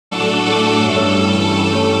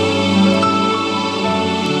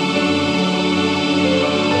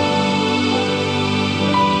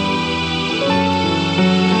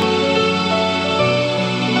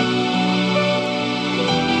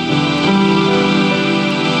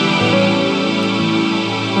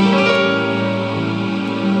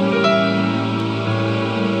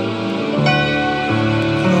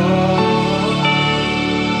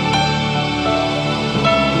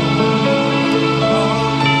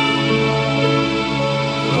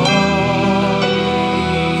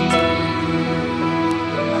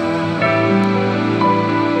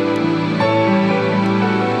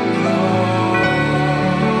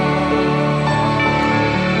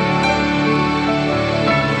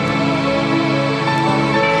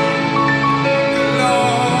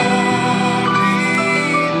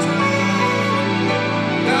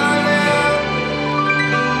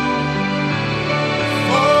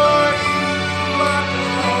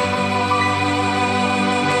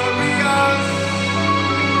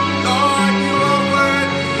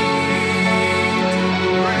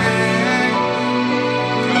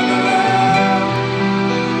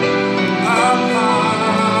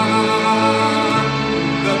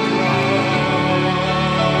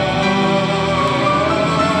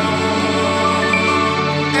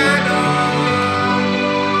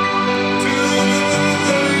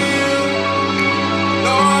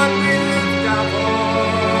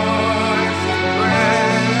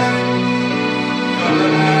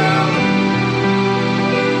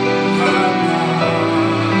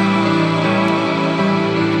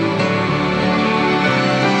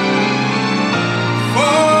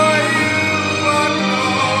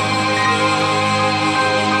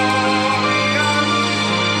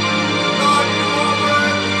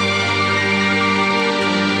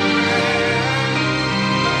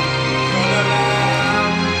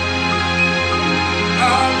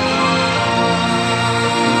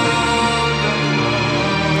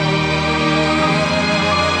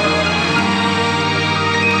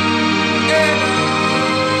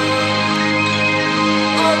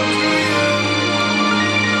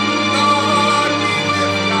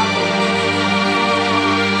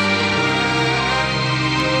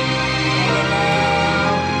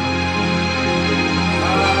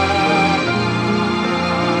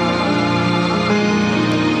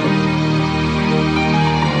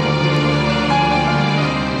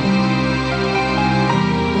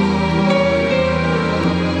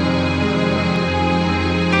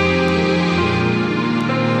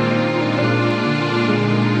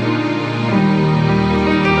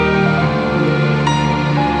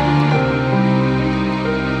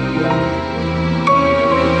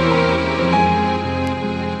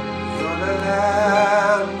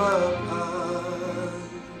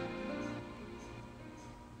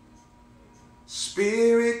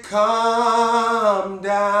Spirit, come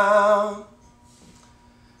down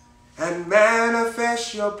and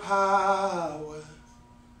manifest your power.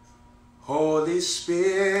 Holy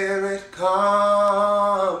Spirit,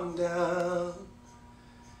 come down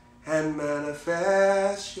and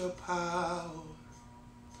manifest your power.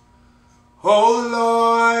 Oh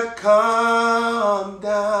Lord, come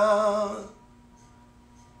down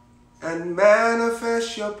and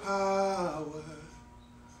manifest your power.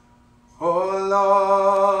 Oh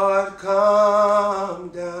Lord, come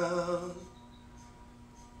down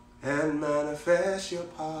and manifest your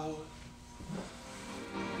power.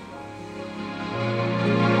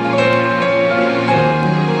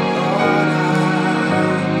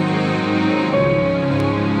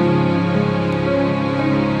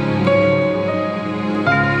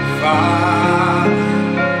 Father,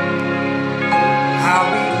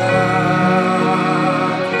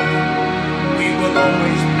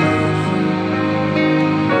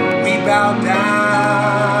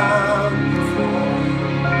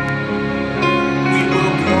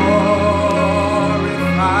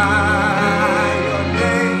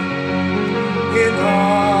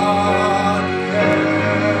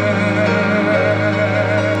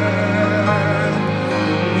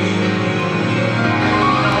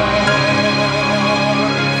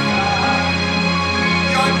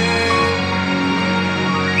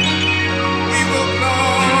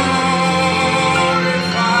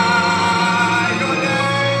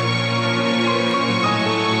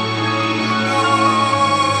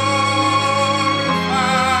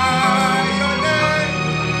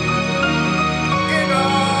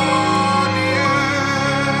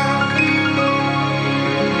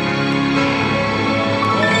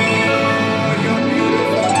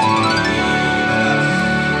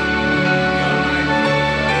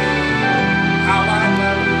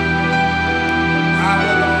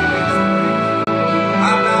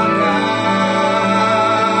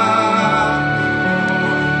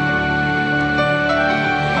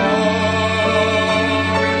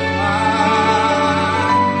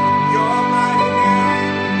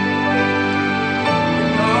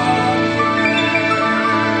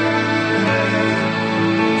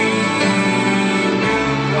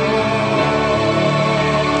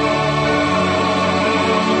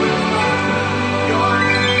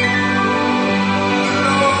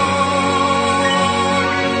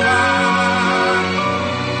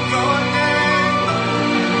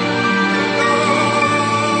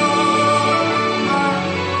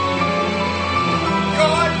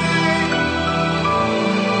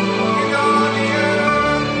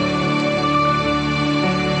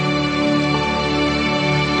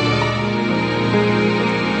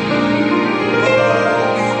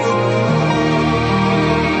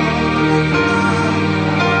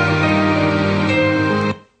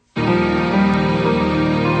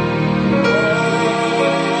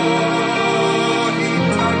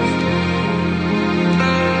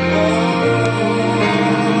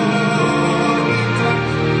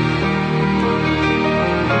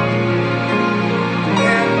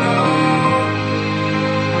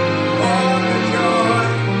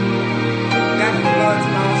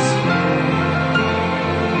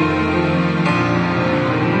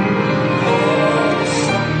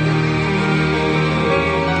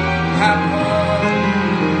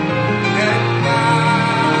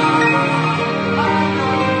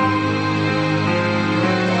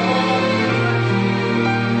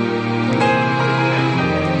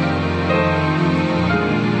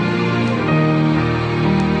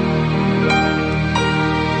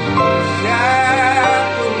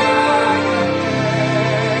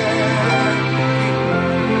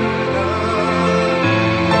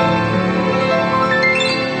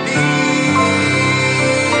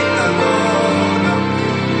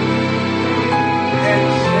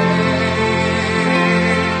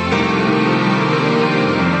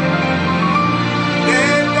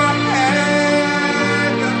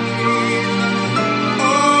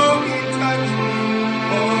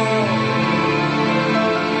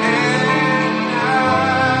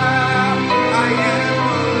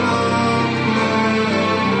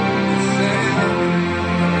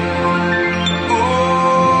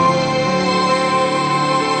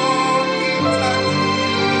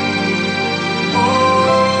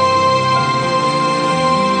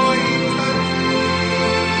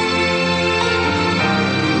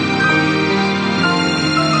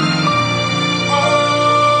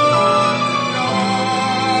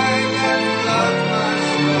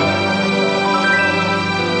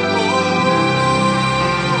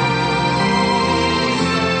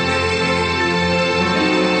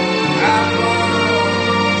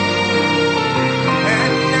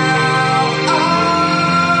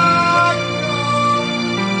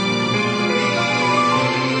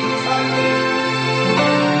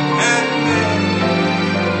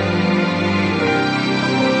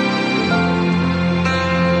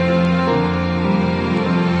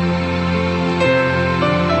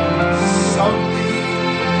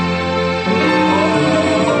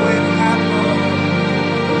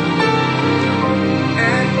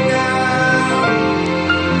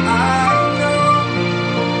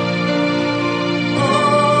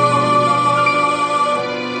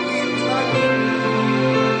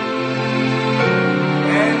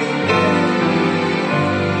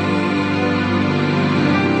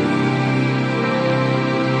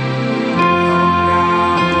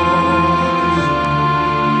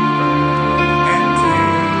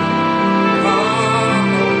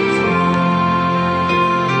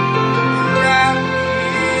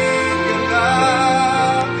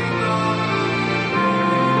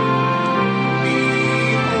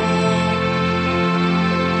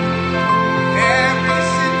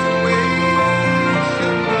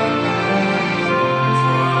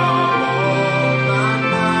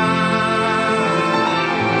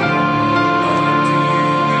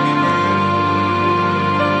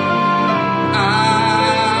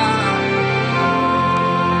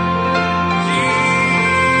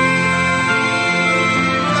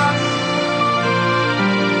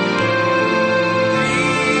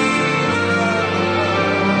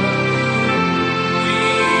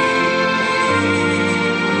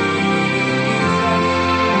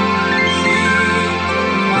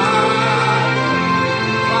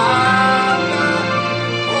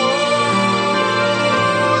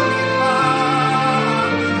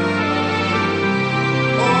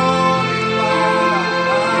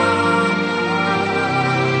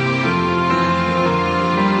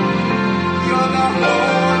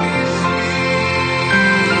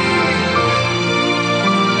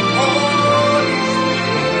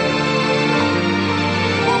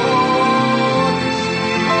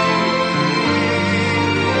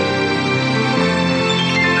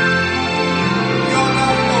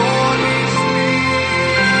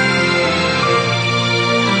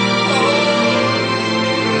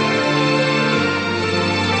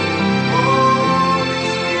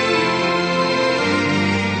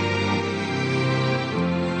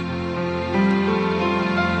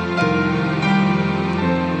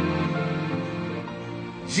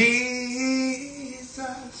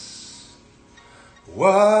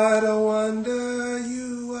 What a wonder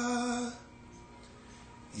you are.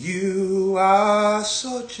 You are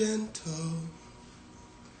so gentle,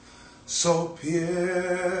 so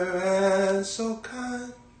pure and so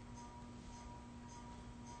kind.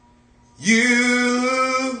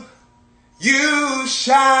 You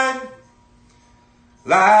shine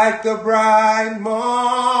like the bright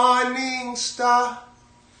morning star.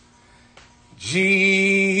 Jesus,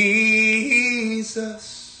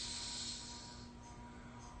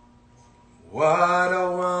 what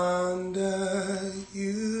a wonder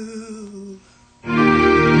you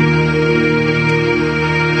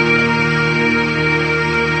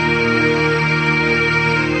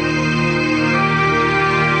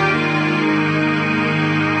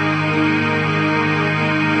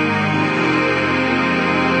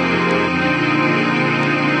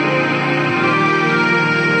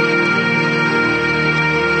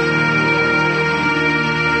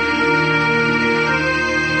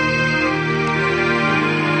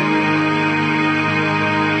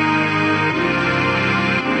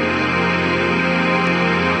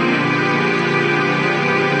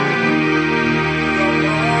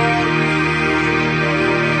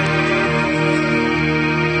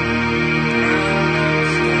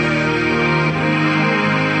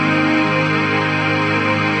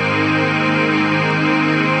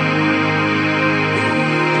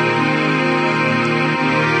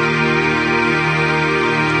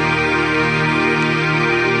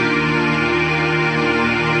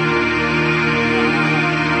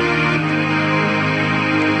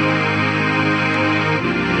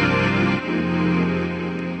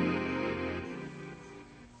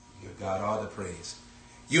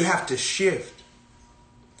You have to shift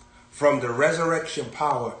from the resurrection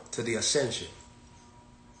power to the ascension.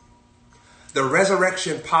 The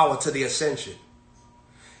resurrection power to the ascension.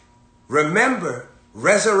 Remember,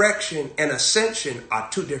 resurrection and ascension are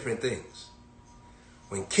two different things.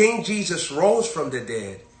 When King Jesus rose from the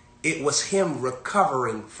dead, it was him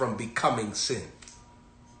recovering from becoming sin.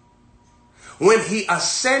 When he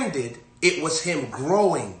ascended, it was him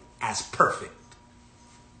growing as perfect.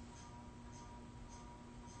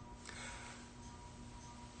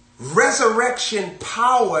 Resurrection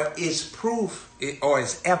power is proof, or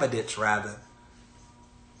is evidence rather,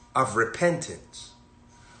 of repentance.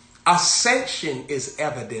 Ascension is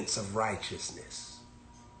evidence of righteousness.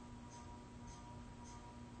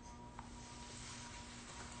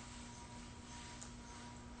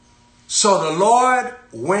 So the Lord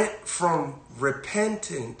went from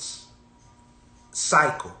repentance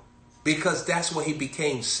cycle, because that's where he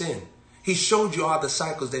became sin. He showed you all the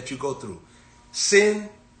cycles that you go through. Sin,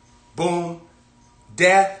 boom,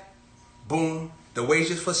 death, boom. The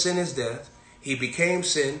wages for sin is death. He became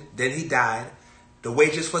sin, then he died. The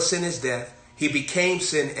wages for sin is death. He became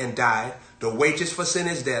sin and died. The wages for sin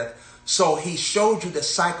is death. So he showed you the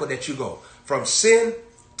cycle that you go from sin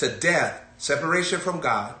to death, separation from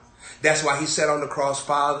God. That's why he said on the cross,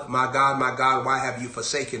 Father, my God, why have you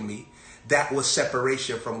forsaken me? That was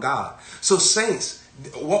separation from God. So saints,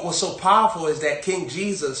 what was so powerful is that King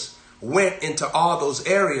Jesus went into all those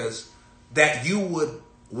areas that you would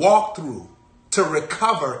walk through to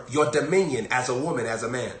recover your dominion as a woman, as a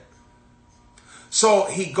man. So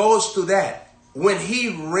he goes through that. When he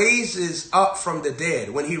raises up from the dead,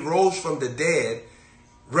 when he rose from the dead,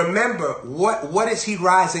 remember, what is he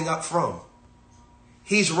rising up from?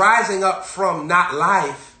 He's rising up from not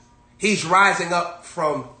life. He's rising up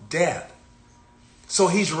from death. So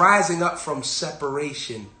he's rising up from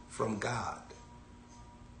separation from God.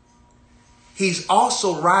 He's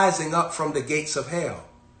also rising up from the gates of hell,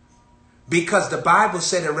 because the Bible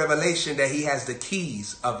said in Revelation that he has the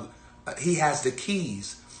keys of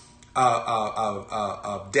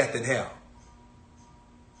death and hell.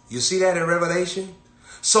 You see that in Revelation?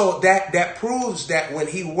 So that proves that when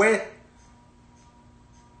he went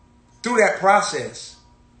through that process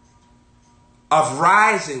of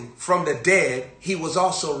rising from the dead, he was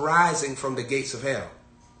also rising from the gates of hell.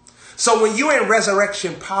 So when you're in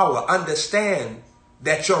resurrection power, understand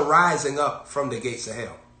that you're rising up from the gates of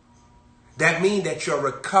hell. That means that you're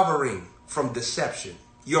recovering from deception.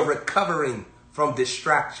 You're recovering from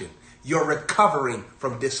distraction. You're recovering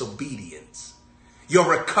from disobedience. You're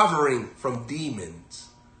recovering from demons.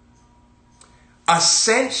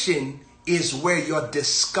 Ascension is where you're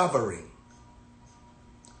discovering.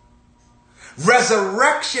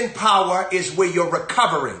 Resurrection power is where you're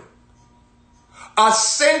recovering.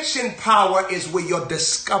 Ascension power is where you're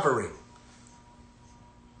discovering.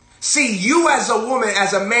 See, you as a woman,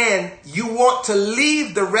 as a man, you want to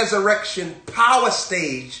leave the resurrection power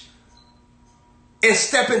stage and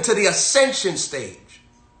step into the ascension stage.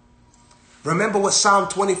 Remember what Psalm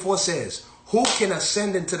 24 says. Who can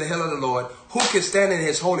ascend into the hill of the Lord? Who can stand in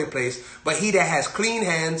his holy place? But he that has clean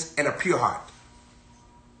hands and a pure heart.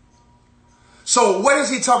 So what is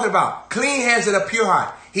he talking about? Clean hands and a pure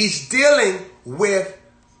heart. He's dealing with,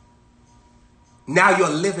 now you're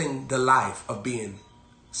living the life of being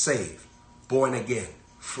saved, born again,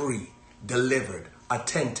 free, delivered,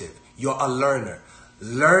 attentive. You're a learner.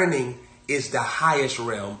 Learning is the highest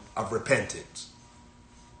realm of repentance.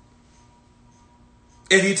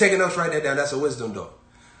 If you're taking notes, write that down. That's a wisdom door.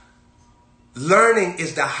 Learning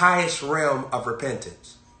is the highest realm of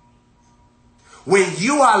repentance. When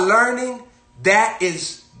you are learning, that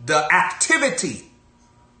is the activity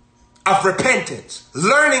of repentance.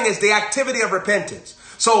 Learning is the activity of repentance.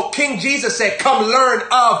 So King Jesus said, come learn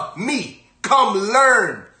of me. Come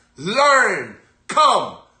learn. Learn.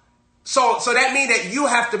 Come. So that means that you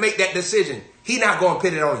have to make that decision. He's not going to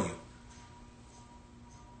put it on you.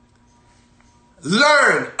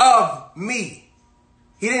 Learn of me.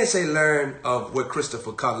 He didn't say learn of where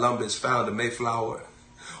Christopher Columbus found the Mayflower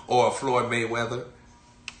or Floyd Mayweather.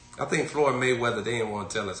 I think Floyd Mayweather, they didn't want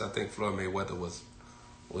to tell us. I think Floyd Mayweather was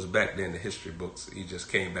back then in the history books. He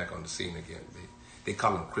just came back on the scene again. They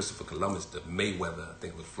call him Christopher Columbus, the Mayweather. I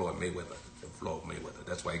think it was Floyd Mayweather. Floyd Mayweather.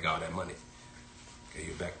 That's why he got all that money. Okay,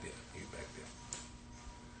 you're back there. You're back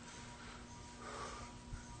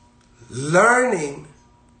there. Learning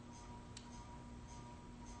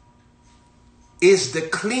is the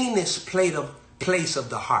cleanest place of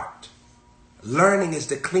the heart. Learning is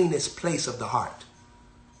the cleanest place of the heart.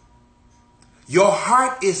 Your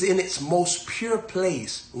heart is in its most pure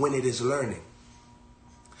place when it is learning.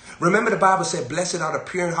 Remember the Bible said, blessed are the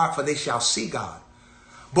pure in heart, for they shall see God.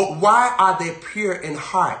 But why are they pure in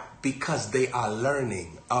heart? Because they are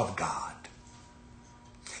learning of God.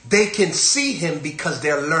 They can see him because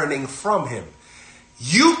they're learning from him.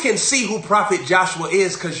 You can see who Prophet Joshua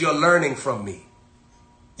is because you're learning from me.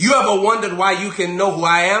 You ever wondered why you can know who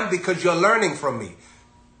I am? Because you're learning from me.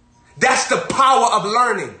 That's the power of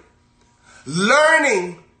learning.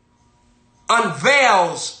 Learning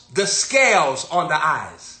unveils the scales on the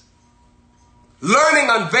eyes. Learning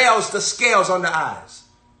unveils the scales on the eyes.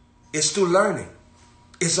 It's through learning.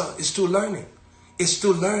 It's through learning. It's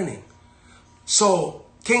through learning. So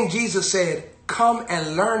King Jesus said, come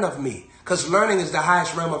and learn of me. Because learning is the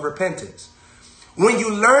highest realm of repentance. When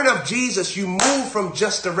you learn of Jesus, you move from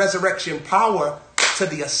just the resurrection power to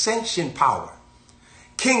the ascension power.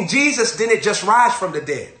 King Jesus didn't just rise from the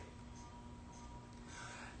dead.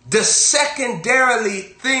 The secondarily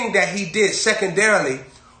thing that he did,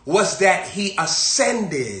 was that he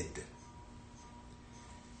ascended.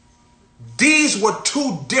 These were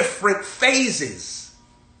two different phases.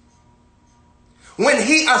 When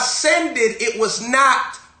he ascended, it was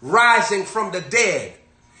not rising from the dead.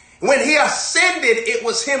 When he ascended, it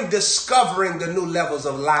was him discovering the new levels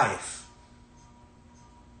of life.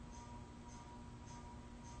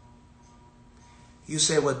 You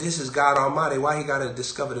say, well, this is God Almighty. Why he got to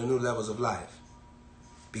discover the new levels of life?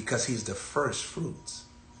 Because he's the first fruits.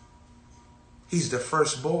 He's the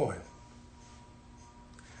firstborn.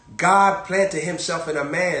 God planted himself in a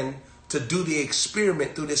man to do the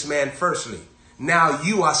experiment through this man firstly. Now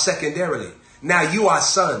you are secondarily. Now you are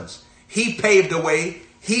sons. He paved the way.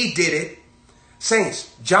 He did it.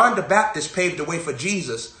 Saints, John the Baptist paved the way for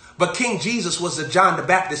Jesus, but King Jesus was the John the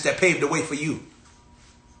Baptist that paved the way for you.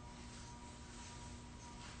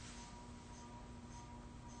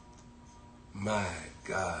 My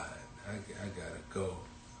God, I gotta go.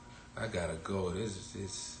 I gotta go.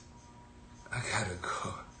 I gotta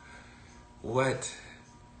go. What?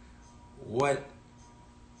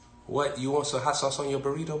 You want some hot sauce on your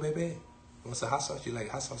burrito, baby? You want some hot sauce? You like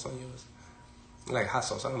hot sauce on yours? You like hot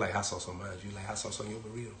sauce? I don't like hot sauce on mine. You like hot sauce on your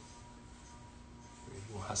burrito?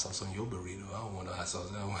 You want hot sauce on your burrito? I don't want no hot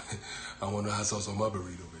sauce. I want no hot sauce on my burrito, baby.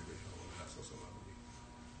 I want no hot sauce on my burrito.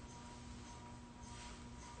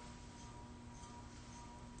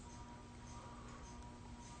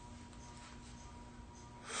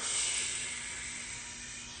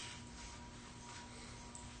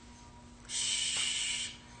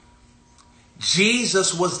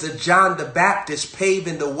 Jesus was the John the Baptist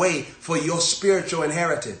paving the way for your spiritual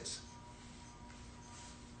inheritance.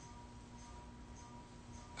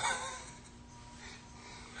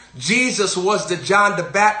 Jesus was the John the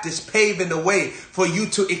Baptist paving the way for you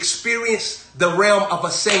to experience the realm of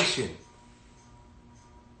ascension.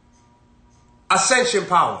 Ascension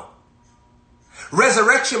power.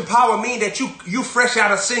 Resurrection power means that you fresh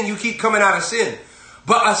out of sin, you keep coming out of sin.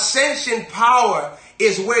 But ascension power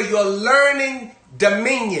is where you're learning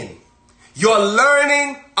dominion. You're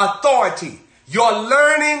learning authority. You're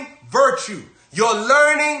learning virtue. You're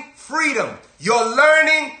learning freedom. You're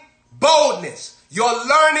learning boldness. You're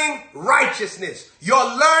learning righteousness.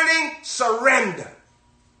 You're learning surrender.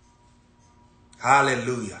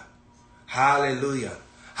 Hallelujah. Hallelujah.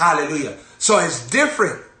 Hallelujah. So it's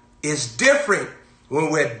different. It's different when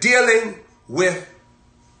we're dealing with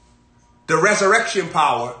the resurrection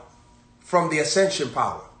power from the ascension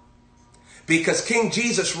power. Because King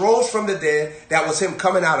Jesus rose from the dead. That was him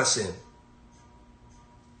coming out of sin.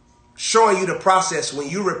 Showing you the process. When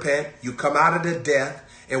you repent, you come out of the death.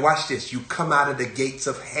 And watch this. You come out of the gates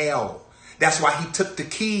of hell. That's why he took the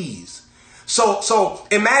keys. So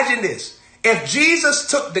imagine this. If Jesus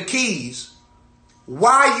took the keys,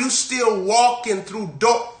 why are you still walking through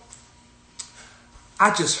door?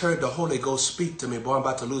 I just heard the Holy Ghost speak to me. Boy, I'm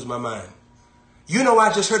about to lose my mind. You know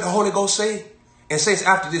what I just heard the Holy Ghost say? And says,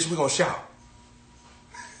 after this, we're going to shout.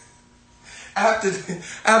 After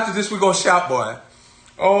this, we're going to shout, boy.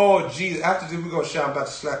 Oh, Jesus. After this, we're going to shout. I'm about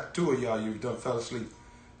to slap two of y'all. You done fell asleep.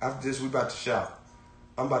 After this, we're about to shout.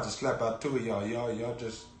 I'm about to slap out two of y'all. Y'all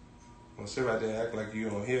just want to sit right there and act like you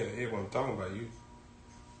don't hear what I'm talking about. I'm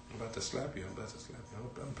about to slap you.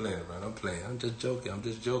 I'm playing around. I'm playing. I'm just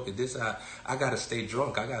joking. This I got to stay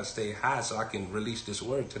drunk. I got to stay high so I can release this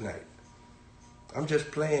word tonight. I'm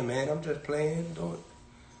just playing, man. I'm just playing.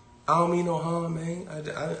 I don't mean no harm, man.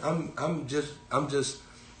 I'm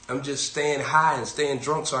just staying high and staying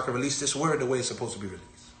drunk so I can release this word the way it's supposed to be released.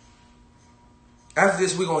 After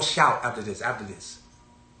this, we're going to shout after this.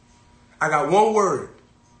 I got one word.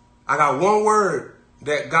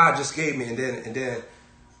 That God just gave me, and then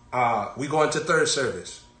we go into third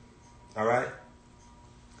service. All right?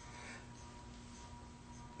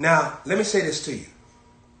 Now, let me say this to you.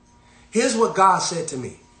 Here's what God said to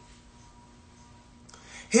me.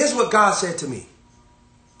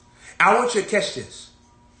 I want you to catch this.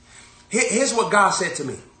 Here's what God said to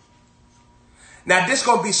me. Now, this is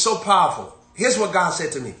going to be so powerful. Here's what God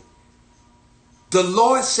said to me. The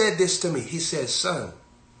Lord said this to me. He said, son,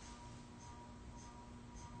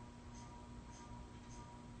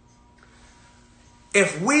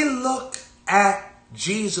 if we look at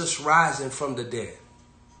Jesus rising from the dead,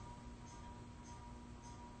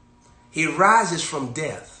 he rises from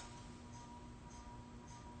death.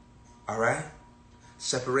 All right?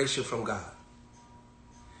 Separation from God.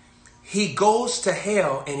 He goes to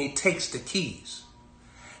hell and he takes the keys.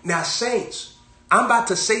 Now, saints, I'm about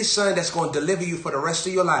to say something that's going to deliver you for the rest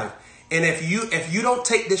of your life. And if you don't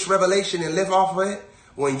take this revelation and live off of it,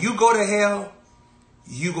 when you go to hell,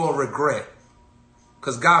 you're going to regret.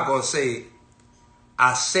 Because God going to say,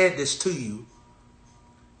 I said this to you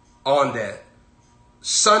on that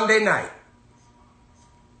Sunday night.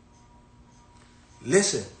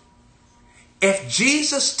 Listen, if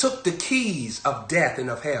Jesus took the keys of death and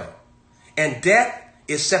of hell, and death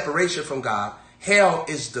is separation from God, hell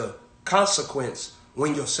is the consequence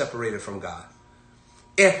when you're separated from God.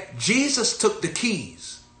 If Jesus took the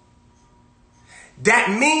keys, that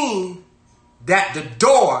means that the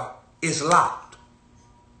door is locked.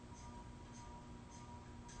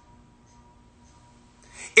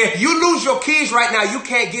 If you lose your keys right now, you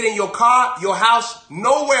can't get in your car, your house,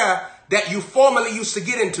 nowhere that you formerly used to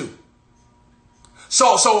get into.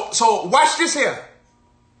 So watch this here.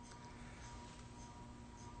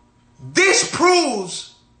 This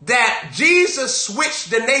proves that Jesus switched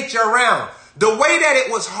the nature around. The way that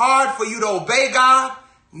it was hard for you to obey God,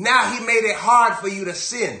 now he made it hard for you to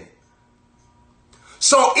sin.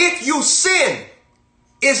 So if you sin,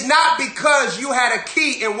 it's not because you had a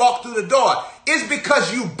key and walked through the door. It's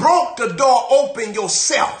because you broke the door open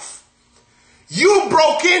yourself. You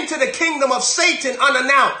broke into the kingdom of Satan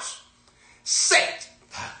unannounced.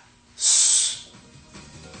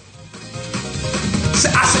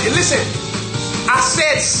 I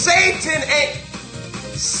said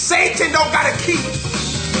Satan don't got a key.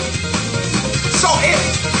 So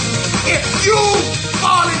if you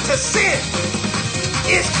fall into sin,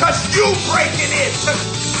 it's because you breaking in.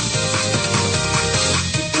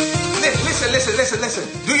 Listen.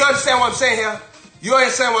 Do you understand what I'm saying here? You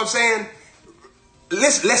understand what I'm saying?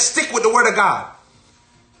 Let's stick with the word of God.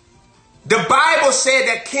 The Bible said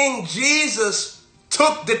that King Jesus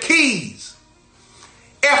took the keys.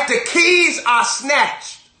 If the keys are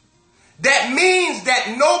snatched, that means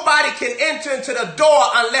that nobody can enter into the door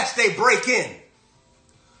unless they break in.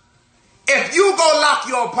 If you go lock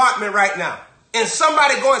your apartment right now and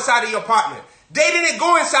somebody go inside of your apartment, they didn't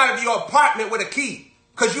go inside of your apartment with a key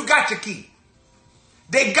because you got your key.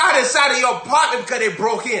 They got inside of your apartment because they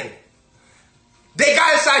broke in. They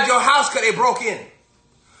got inside your house because they broke in.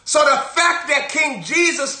 So the fact that King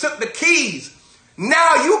Jesus took the keys,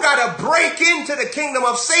 Now you got to break into the kingdom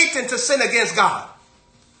of Satan to sin against God.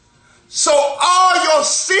 So all your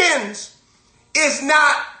sins is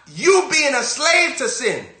not you being a slave to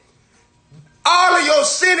sin. All of your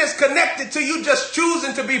sin is connected to you just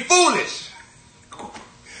choosing to be foolish.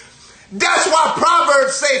 That's why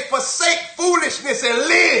Proverbs say, forsake foolishness and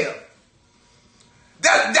live.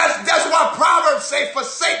 That's why Proverbs say,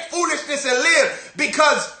 forsake foolishness and live.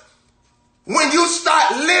 Because when you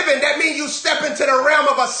start living, that means you step into the realm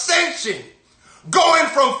of ascension. Going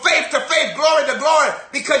from faith to faith, glory to glory,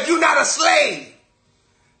 because you're not a slave.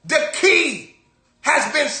 The key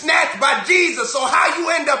has been snatched by Jesus. So how you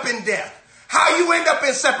end up in death? How you end up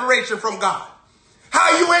in separation from God?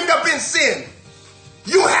 How you end up in sin?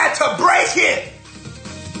 You had to break it.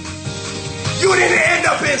 You didn't end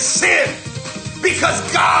up in sin because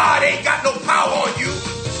God ain't got no power on you.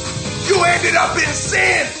 You ended up in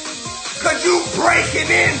sin because you breaking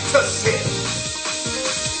into sin.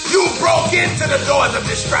 You broke into the doors of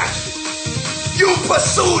distraction. You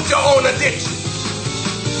pursued your own addiction.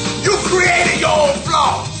 You created your own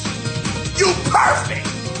flaws. You perfect.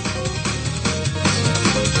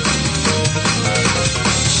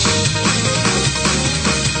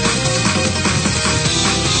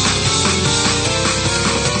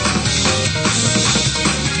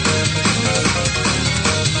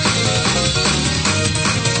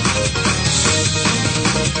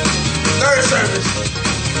 Third service.